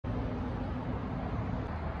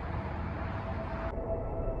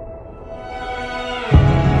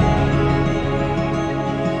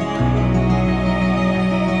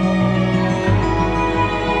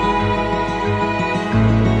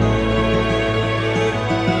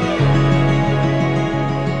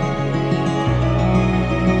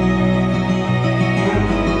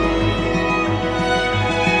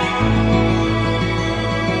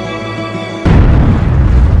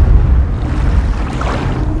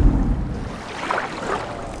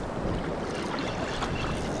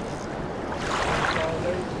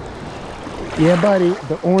Yeah, buddy,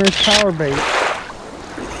 the orange power bait.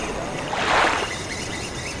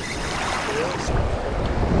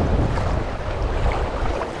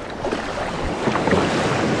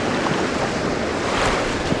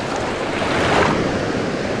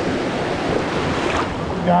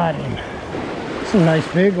 Got him. It's a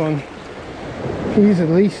nice big one. He's at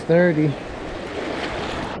least 30.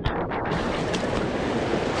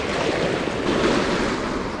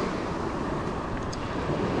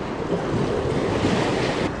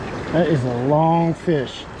 That is a long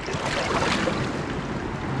fish.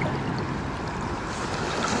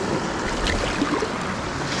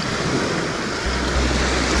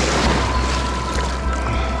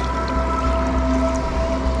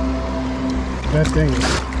 That thing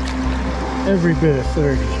is every bit of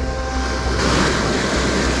 30.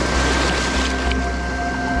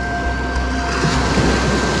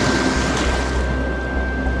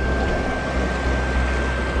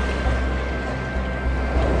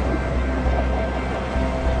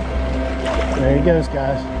 There he goes,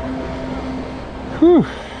 guys. Whew.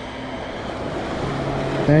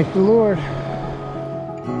 Thank the Lord.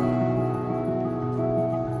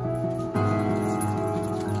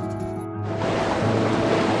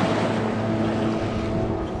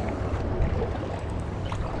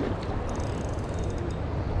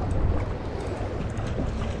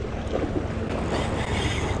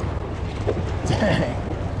 Dang.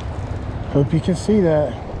 Hope you can see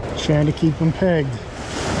that. Trying to keep them pegged.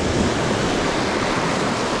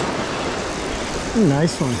 Ooh,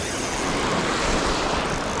 nice one.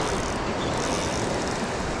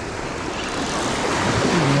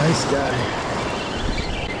 Ooh, nice guy.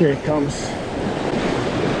 Here it comes.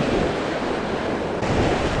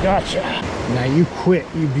 Gotcha. Now you quit,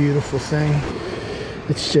 you beautiful thing.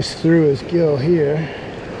 It's just through his gill here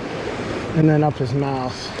and then up his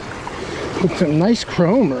mouth. It's a nice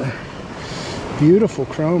chromer. Beautiful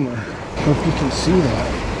chromer. Hope you can see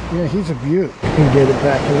that. Yeah, he's a beaut. Can get it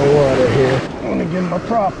back in the water here. I want to give him a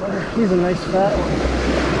proper. He's a nice fat one.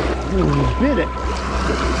 Ooh, he bit it.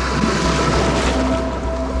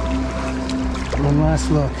 One last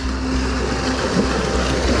look.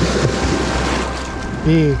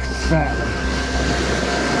 Big fat one.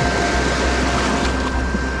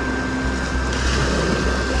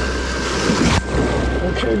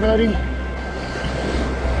 Okay, buddy.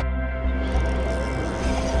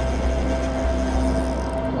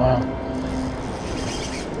 Wow.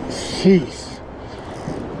 Jeez.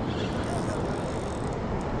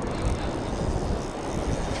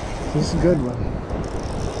 This is a good one.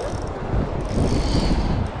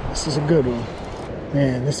 This is a good one.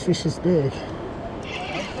 Man, this fish is big.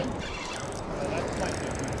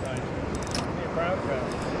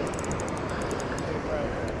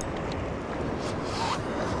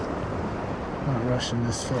 I'm not rushing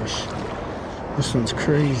this fish. This one's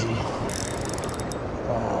crazy.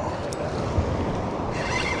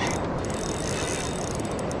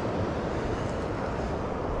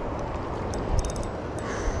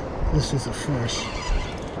 This is a fish.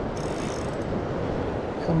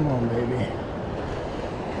 Come on, baby.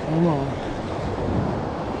 Come on.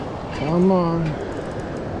 Come on.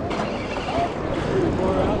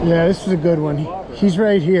 Yeah, this is a good one. He's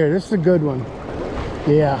right here. This is a good one.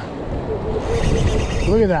 Yeah.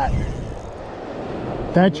 Look at that.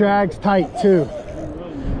 That drag's tight, too.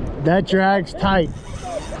 That drag's tight.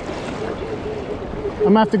 I'm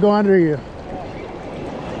gonna have to go under you.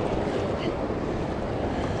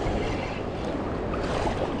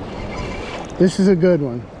 This is a good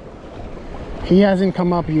one. He hasn't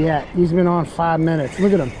come up yet. He's been on 5 minutes.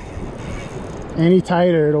 Look at him. Any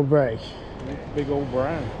tighter, it'll break. Big old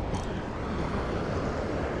brine.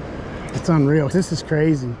 It's unreal. This is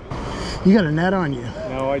crazy. You got a net on you.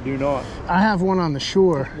 No, I do not. I have one on the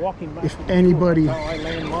shore. Walking back if anybody... That's how I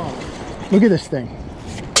land mine. Look at this thing.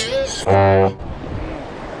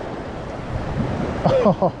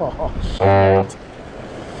 Oh, shit.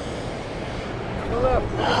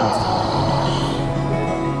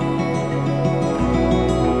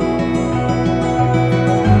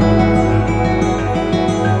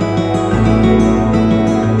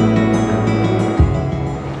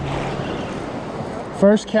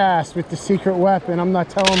 First cast with the secret weapon. I'm not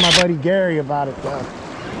telling my buddy Gary about it though.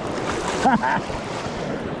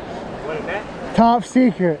 What is that? Top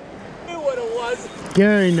secret. I knew what it was.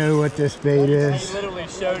 Gary knew what this bait is. He literally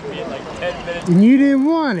showed me in like 10 minutes. And you didn't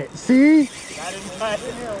want it, see? I didn't buy it.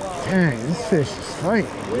 Dang, this fish is fighting.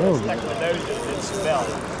 Real good. Stuck my nose in it and smelled.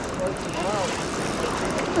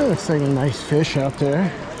 That looks like a nice fish out there.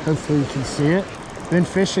 Hopefully you can see it. Been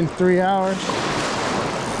fishing 3 hours.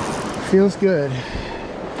 Feels good.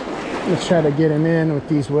 Let's try to get him in with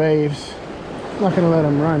these waves. I'm not gonna let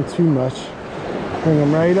him run too much. Bring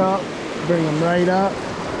him right up, bring him right up.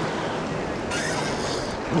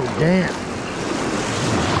 Oh, damn.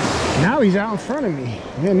 Now he's out in front of me.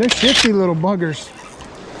 Man, they're shifty little buggers.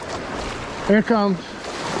 Here it comes.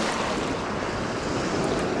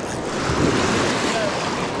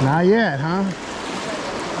 Not yet, huh?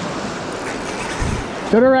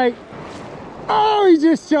 To the right. Oh, he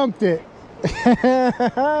just jumped it.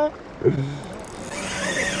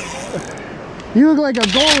 You look like a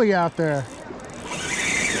goalie out there.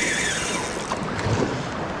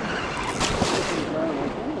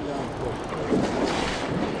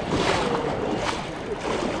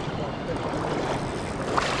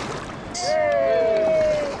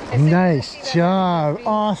 Nice job.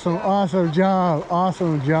 Awesome, awesome job.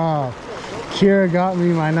 Awesome job. Kira got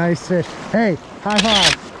me my nice fish. Hey, high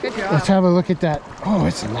five. Good job. Let's have a look at that. Oh,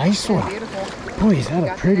 it's a nice one. Beautiful. Boy, is that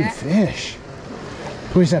a pretty fish.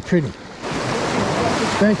 Boy, is that pretty.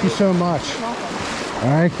 Thank you so much.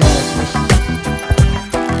 All right, guys.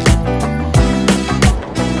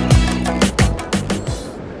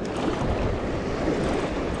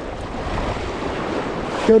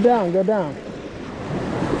 Go down, go down.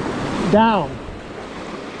 Down.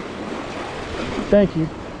 Thank you.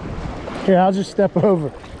 Here, I'll just step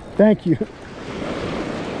over. Thank you.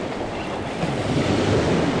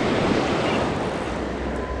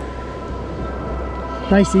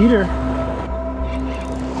 Nice eater.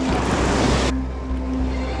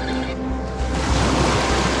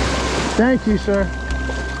 Thank you, sir.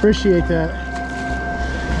 Appreciate that.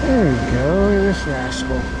 There we go. Look at this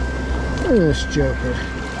rascal. Look at this joker.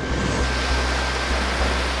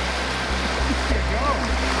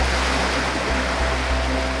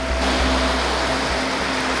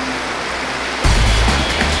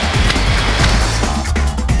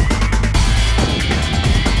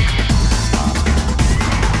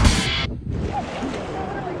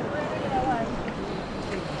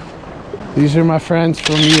 These are my friends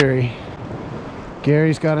from Erie.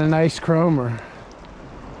 Gary's got a nice chromer.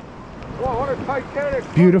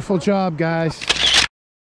 Beautiful job, guys.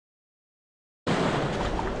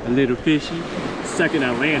 A little fishy. Second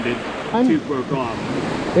I landed, two broke off.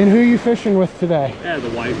 And who are you fishing with today? Yeah, the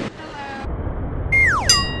wife.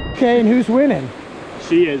 Okay, and who's winning?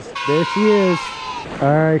 She is. There she is.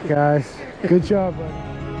 All right, guys. Good job, buddy.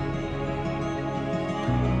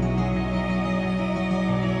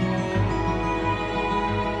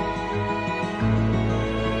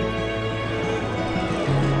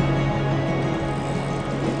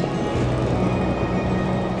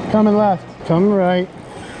 Coming left, coming right.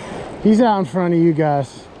 He's out in front of you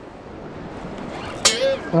guys.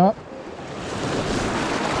 Up.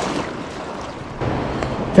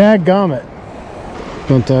 Dadgummit.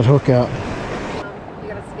 Bent that hook out. You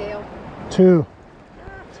got a scale? 2.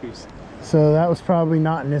 So that was probably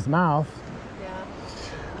not in his mouth. Yeah.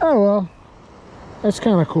 Oh well, that's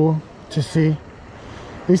kind of cool to see.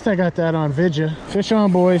 At least I got that on video. Fish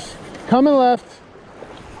on, boys. Coming left.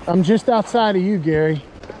 I'm just outside of you, Gary.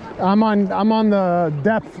 I'm on the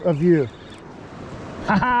depth of you.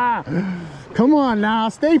 Haha! Come on now,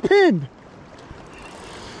 stay pinned.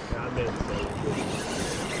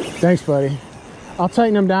 Thanks, buddy. I'll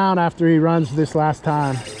tighten him down after he runs this last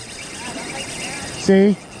time.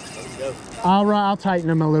 See? I'll tighten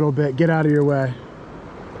him a little bit. Get out of your way.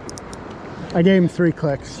 I gave him 3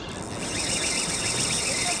 clicks.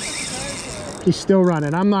 He's still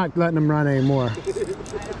running. I'm not letting him run anymore.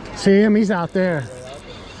 See him? He's out there.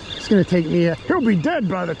 It's gonna take me he'll be dead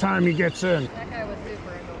by the time he gets in. That guy was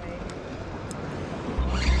super annoying.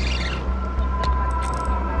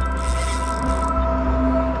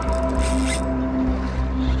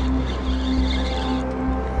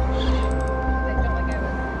 I felt like I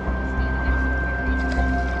was standing next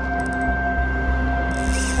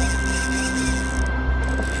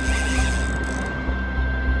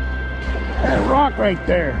to That rock right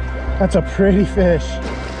there. That's a pretty fish.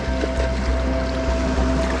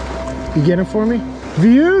 You get it for me?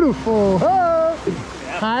 Beautiful. Oh,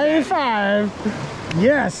 high five.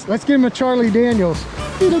 Yes, let's give him a Charlie Daniels.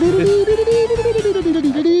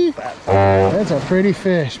 That's a pretty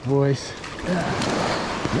fish, boys.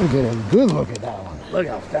 Look at him. Good look at that one. Look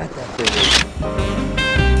how fat that thing is.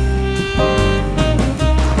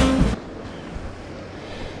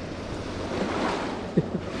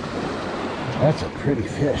 That's a pretty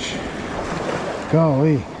fish.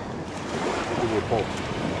 Golly.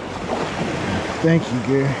 Thank you,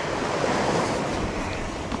 Gary.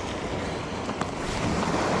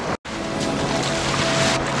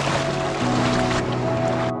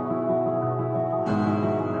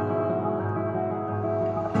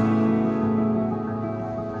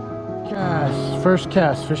 Gosh, first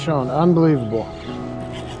cast, fish on. Unbelievable.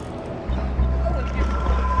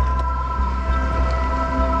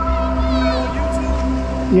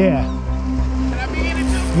 Yeah. Can I be in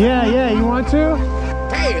it too? Yeah, you want to?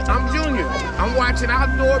 Hey, I'm Junior. I'm watching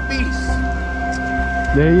Outdoor Beasts.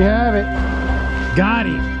 There you have it. Got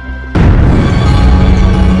him.